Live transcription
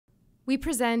we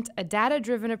present a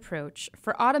data-driven approach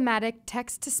for automatic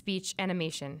text-to-speech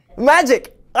animation.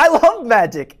 Magic! I love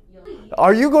magic!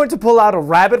 Are you going to pull out a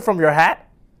rabbit from your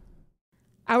hat?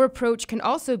 Our approach can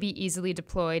also be easily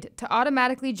deployed to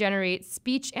automatically generate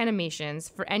speech animations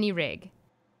for any rig.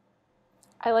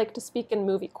 I like to speak in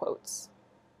movie quotes.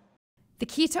 The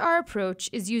key to our approach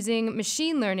is using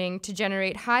machine learning to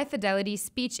generate high-fidelity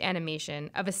speech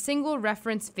animation of a single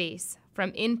reference face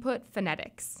from input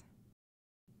phonetics.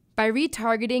 By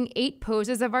retargeting 8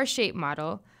 poses of our shape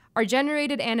model, our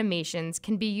generated animations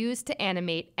can be used to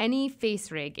animate any face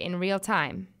rig in real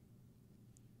time.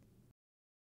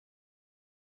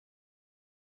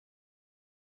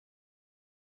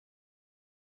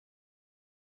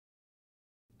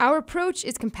 Our approach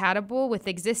is compatible with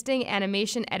existing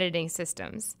animation editing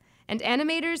systems, and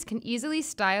animators can easily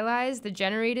stylize the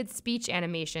generated speech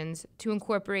animations to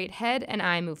incorporate head and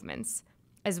eye movements,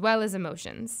 as well as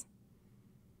emotions.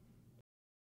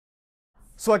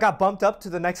 So I got bumped up to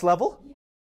the next level?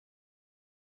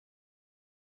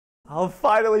 I'll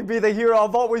finally be the hero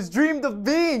I've always dreamed of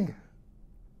being!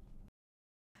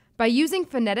 By using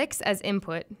phonetics as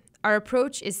input, our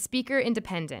approach is speaker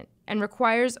independent and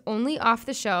requires only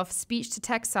off-the-shelf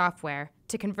speech-to-text software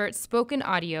to convert spoken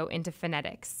audio into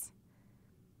phonetics.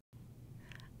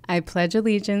 I pledge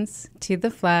allegiance to the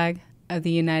flag of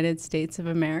the United States of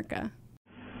America.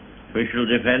 We shall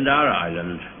defend our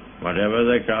island, whatever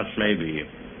the cost may be.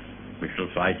 We shall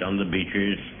fight on the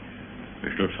beaches. We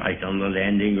shall fight on the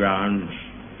landing grounds.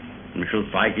 We shall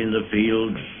fight in the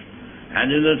fields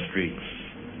and in the streets.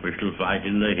 We shall fight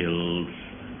in the hills.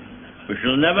 We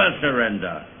shall never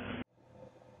surrender.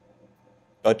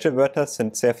 Deutsche Wörter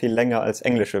sind sehr viel länger als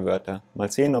englische Wörter. Mal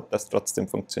sehen, ob das trotzdem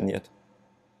funktioniert.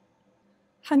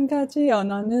 한 가지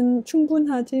언어는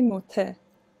충분하지 못해.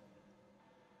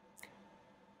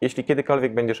 Jeśli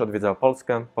kiedykolwiek będziesz odwiedzał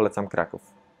Polskę, polecam Kraków.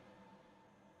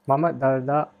 මම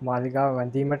දළදා මාලිගාව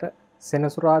වැඳීමට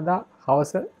සෙනසුරාදා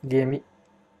හවස ගියෙමි.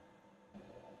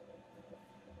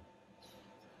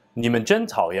 你们真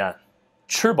讨厌，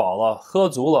吃饱了喝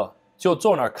足了就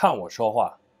坐那儿看我说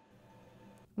话。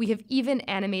 We have even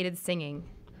animated singing.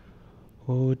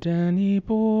 Oh, Danny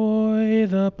boy,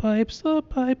 the pipes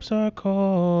are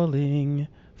calling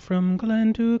from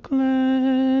glen to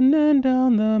glen and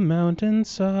down the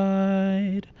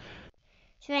mountainside.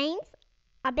 Trains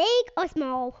are big or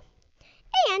small,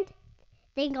 and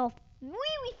they go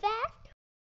really fast.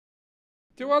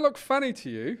 Do I look funny to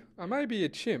you? I may be a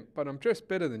chimp, but I'm dressed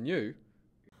better than you.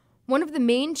 One of the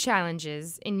main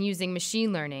challenges in using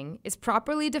machine learning is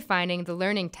properly defining the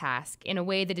learning task in a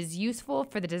way that is useful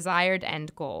for the desired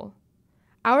end goal.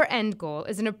 Our end goal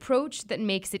is an approach that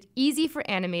makes it easy for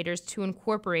animators to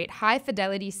incorporate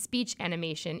high-fidelity speech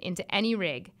animation into any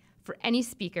rig, for any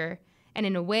speaker, and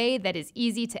in a way that is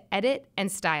easy to edit and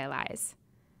stylize.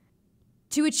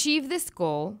 To achieve this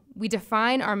goal, we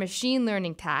define our machine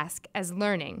learning task as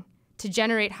learning, to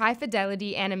generate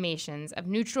high-fidelity animations of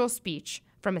neutral speech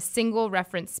from a single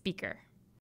reference speaker.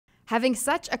 Having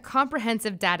such a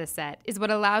comprehensive dataset is what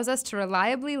allows us to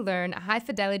reliably learn a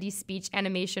high-fidelity speech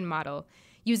animation model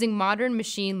using modern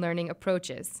machine learning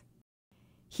approaches.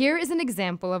 Here is an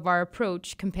example of our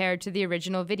approach compared to the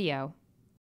original video.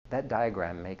 That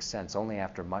diagram makes sense only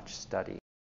after much study.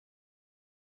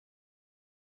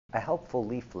 A helpful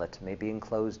leaflet may be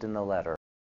enclosed in the letter.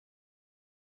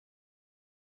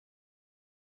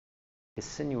 His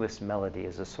sinuous melody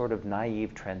is a sort of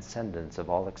naive transcendence of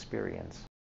all experience.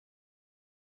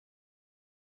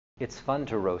 It's fun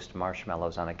to roast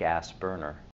marshmallows on a gas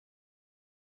burner.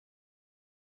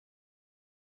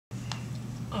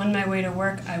 On my way to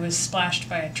work, I was splashed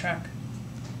by a truck.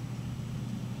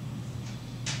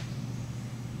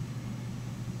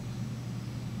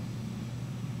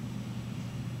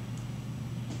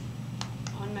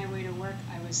 On my way to work,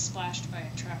 I was splashed by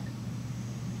a truck.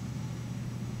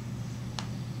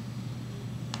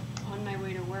 On my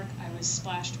way to work, I was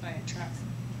splashed by a truck.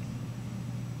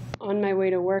 On my way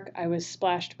to work, I was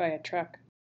splashed by a truck.